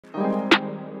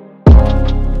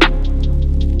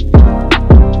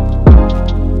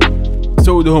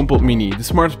So the HomePod Mini, the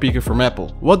smart speaker from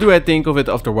Apple. What do I think of it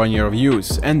after 1 year of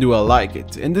use, and do I like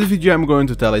it? In this video I'm going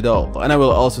to tell it all, and I will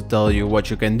also tell you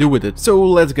what you can do with it. So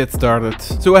let's get started.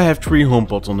 So I have 3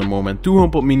 HomePods on the moment, 2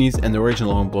 HomePod Minis and the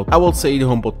original HomePod. I will say the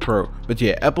HomePod Pro, but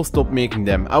yeah, Apple stopped making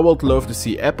them. I would love to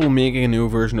see Apple making a new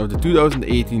version of the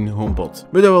 2018 HomePod,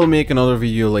 but I will make another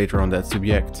video later on that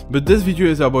subject. But this video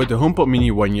is about the HomePod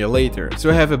Mini 1 year later. So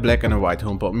I have a black and a white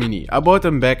HomePod Mini. I bought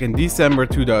them back in December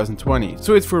 2020,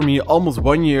 so it's for me almost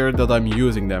 1 year that I'm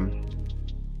using them.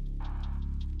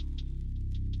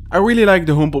 I really like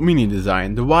the HomePod Mini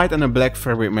design. The white and the black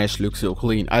fabric mesh looks so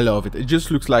clean. I love it. It just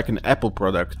looks like an Apple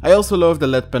product. I also love the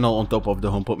LED panel on top of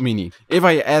the HomePod Mini. If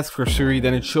I ask for Siri,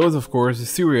 then it shows of course the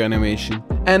Siri animation.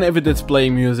 And if it is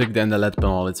playing music, then the LED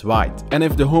panel is white. And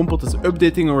if the HomePod is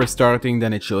updating or restarting,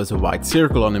 then it shows a white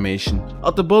circle animation.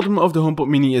 At the bottom of the HomePod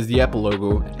Mini is the Apple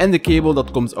logo. And the cable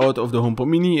that comes out of the HomePod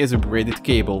Mini is a braided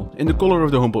cable, in the color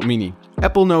of the HomePod Mini.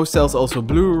 Apple now sells also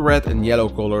blue, red and yellow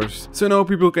colors. So now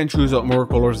people can choose out more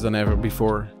colors than ever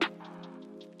before.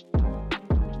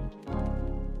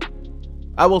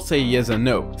 I will say yes and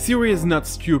no. Siri is not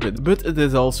stupid, but it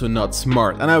is also not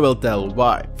smart, and I will tell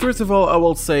why. First of all, I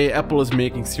will say Apple is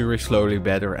making Siri slowly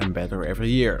better and better every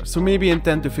year, so maybe in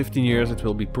 10 to 15 years it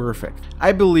will be perfect.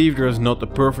 I believe there is not a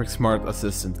perfect smart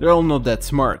assistant, they're all not that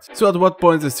smart. So at what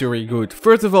point is Siri good?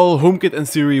 First of all, HomeKit and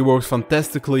Siri works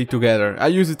fantastically together. I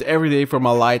use it every day for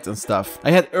my lights and stuff.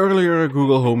 I had earlier a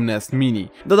Google Home Nest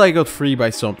Mini that I got free by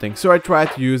something, so I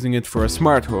tried using it for a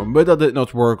smart home, but that did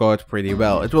not work out pretty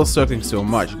well. It was sucking so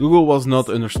much. Google was not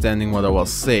understanding what I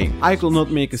was saying. I could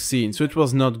not make a scene, so it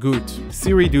was not good.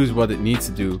 Siri does what it needs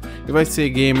to do. If I say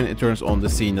gaming, it turns on the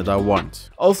scene that I want.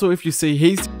 Also, if you say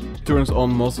hey, it turns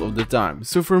on most of the time.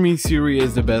 So for me, Siri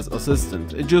is the best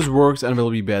assistant. It just works and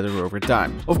will be better over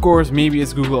time. Of course, maybe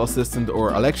it's Google Assistant or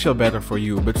Alexa better for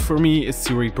you, but for me, it's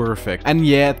Siri perfect. And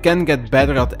yeah, it can get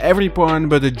better at every point,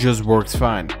 but it just works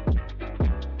fine.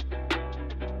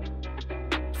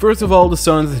 First of all, the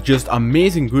sound is just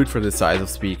amazing good for the size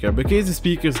of speaker, because the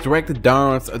speaker is directed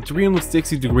downwards, a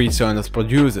 360-degree sound is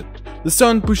produced. The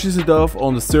sound pushes it off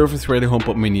on the surface where the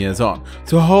HomePod Mini is on.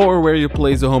 So how or where you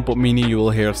place the HomePod Mini, you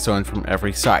will hear sound from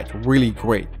every side. Really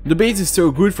great. The bass is so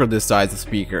good for this size of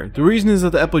speaker. The reason is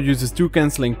that Apple uses 2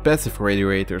 cancelling passive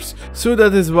radiators, so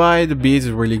that is why the bass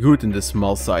is really good in this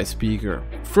small size speaker.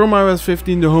 From iOS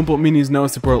 15, the HomePod Minis now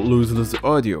support lossless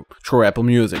audio through Apple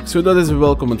Music, so that is a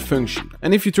welcome function.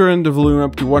 And if you turn the volume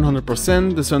up to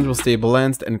 100%, the sound will stay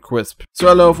balanced and crisp. So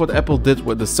I love what Apple did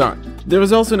with the sound. There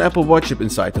is also an Apple Watch chip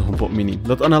inside the HomePod Mini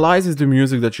that analyzes the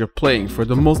music that you're playing for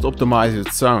the most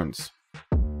optimized sounds.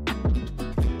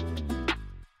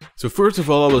 So first of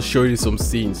all, I will show you some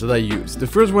scenes that I use. The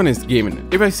first one is gaming.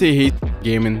 If I say hey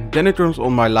gaming, then it turns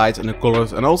on my lights and the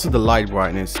colors and also the light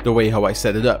brightness, the way how I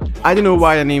set it up. I don't know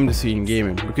why I named the scene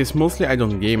gaming, because mostly I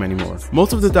don't game anymore.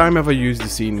 Most of the time if I use the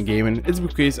scene gaming, it's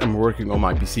because I'm working on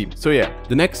my PC. So yeah,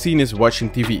 the next scene is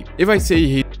watching TV. If I say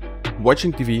hey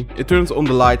watching TV, it turns on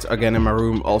the lights again in my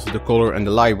room, also the color and the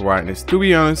light brightness. To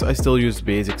be honest, I still use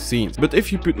basic scenes, but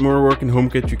if you put more work in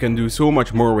HomeKit, you can do so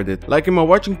much more with it. Like in my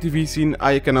watching TV scene,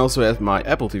 I can also add my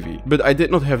Apple TV, but I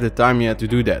did not have the time yet to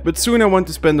do that. But soon I want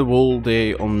to spend the whole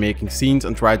day on making scenes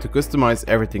and try to customize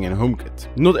everything in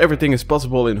HomeKit. Not everything is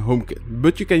possible in HomeKit,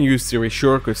 but you can use Siri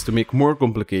shortcuts to make more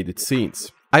complicated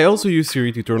scenes. I also use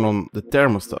Siri to turn on the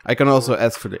thermostat. I can also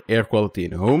ask for the air quality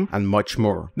in home and much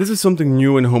more. This is something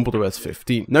new in HomePodOS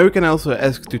 15. Now you can also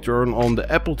ask to turn on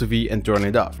the Apple TV and turn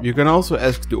it off. You can also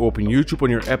ask to open YouTube on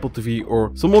your Apple TV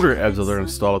or some other apps that are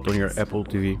installed on your Apple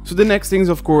TV. So the next thing is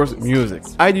of course music.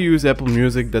 I do use Apple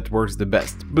Music, that works the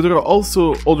best. But there are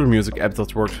also other music apps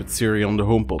that works with Siri on the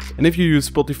HomePod. And if you use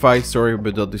Spotify, sorry,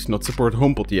 but that does not support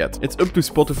HomePod yet. It's up to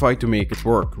Spotify to make it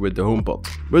work with the HomePod.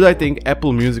 But I think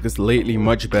Apple Music is lately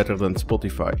much better than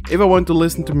Spotify. If I want to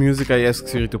listen to music, I ask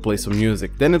Siri to play some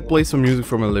music. Then it plays some music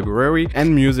from a library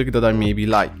and music that I maybe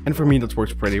like. And for me that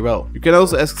works pretty well. You can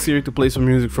also ask Siri to play some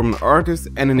music from an artist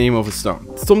and the name of a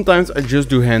song. Sometimes I just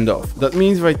do handoff. That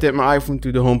means if I tap my iPhone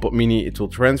to the HomePod Mini, it will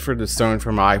transfer the sound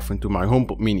from my iPhone to my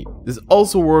HomePod Mini. This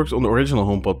also works on the original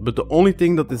HomePod, but the only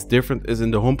thing that is different is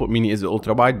in the HomePod Mini is the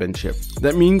ultra wideband chip.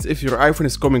 That means if your iPhone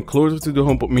is coming closer to the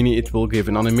HomePod Mini, it will give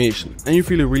an animation and you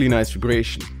feel a really nice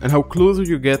vibration. And how closer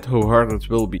you get, how harder it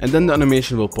will be, and then the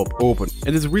animation will pop open.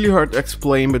 It is really hard to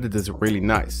explain, but it is really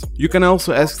nice. You can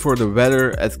also ask for the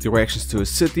weather, ask directions to a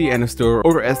city and a store,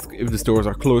 or ask if the stores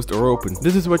are closed or open.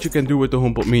 This is what you can do with the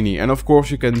HomePod Mini, and of course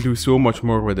you can do so much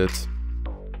more with it.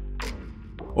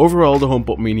 Overall, the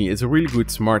HomePod Mini is a really good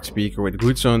smart speaker with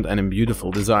good sound and a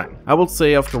beautiful design. I would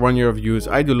say after 1 year of use,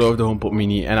 I do love the HomePod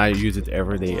Mini and I use it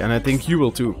every day, and I think you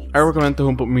will too. I recommend the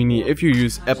HomePod Mini if you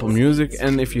use Apple Music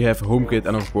and if you have HomeKit,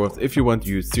 and of course if you want to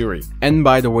use Siri. And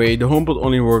by the way, the HomePod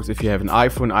only works if you have an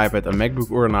iPhone, iPad, a MacBook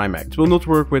or an iMac. It will not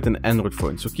work with an Android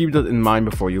phone, so keep that in mind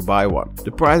before you buy one.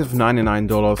 The price of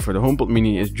 $99 for the HomePod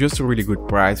Mini is just a really good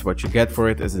price. What you get for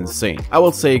it is insane. I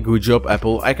will say good job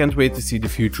Apple. I can't wait to see the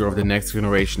future of the next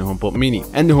generation HomePod Mini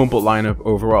and the HomePod lineup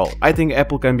overall. I think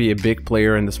Apple can be a big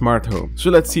player in the smart home, so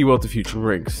let's see what the future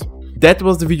brings. That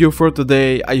was the video for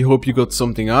today. I hope you got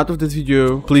something out of this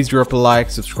video. Please drop a like,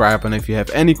 subscribe, and if you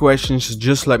have any questions,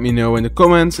 just let me know in the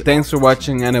comments. Thanks for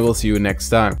watching and I will see you next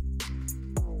time.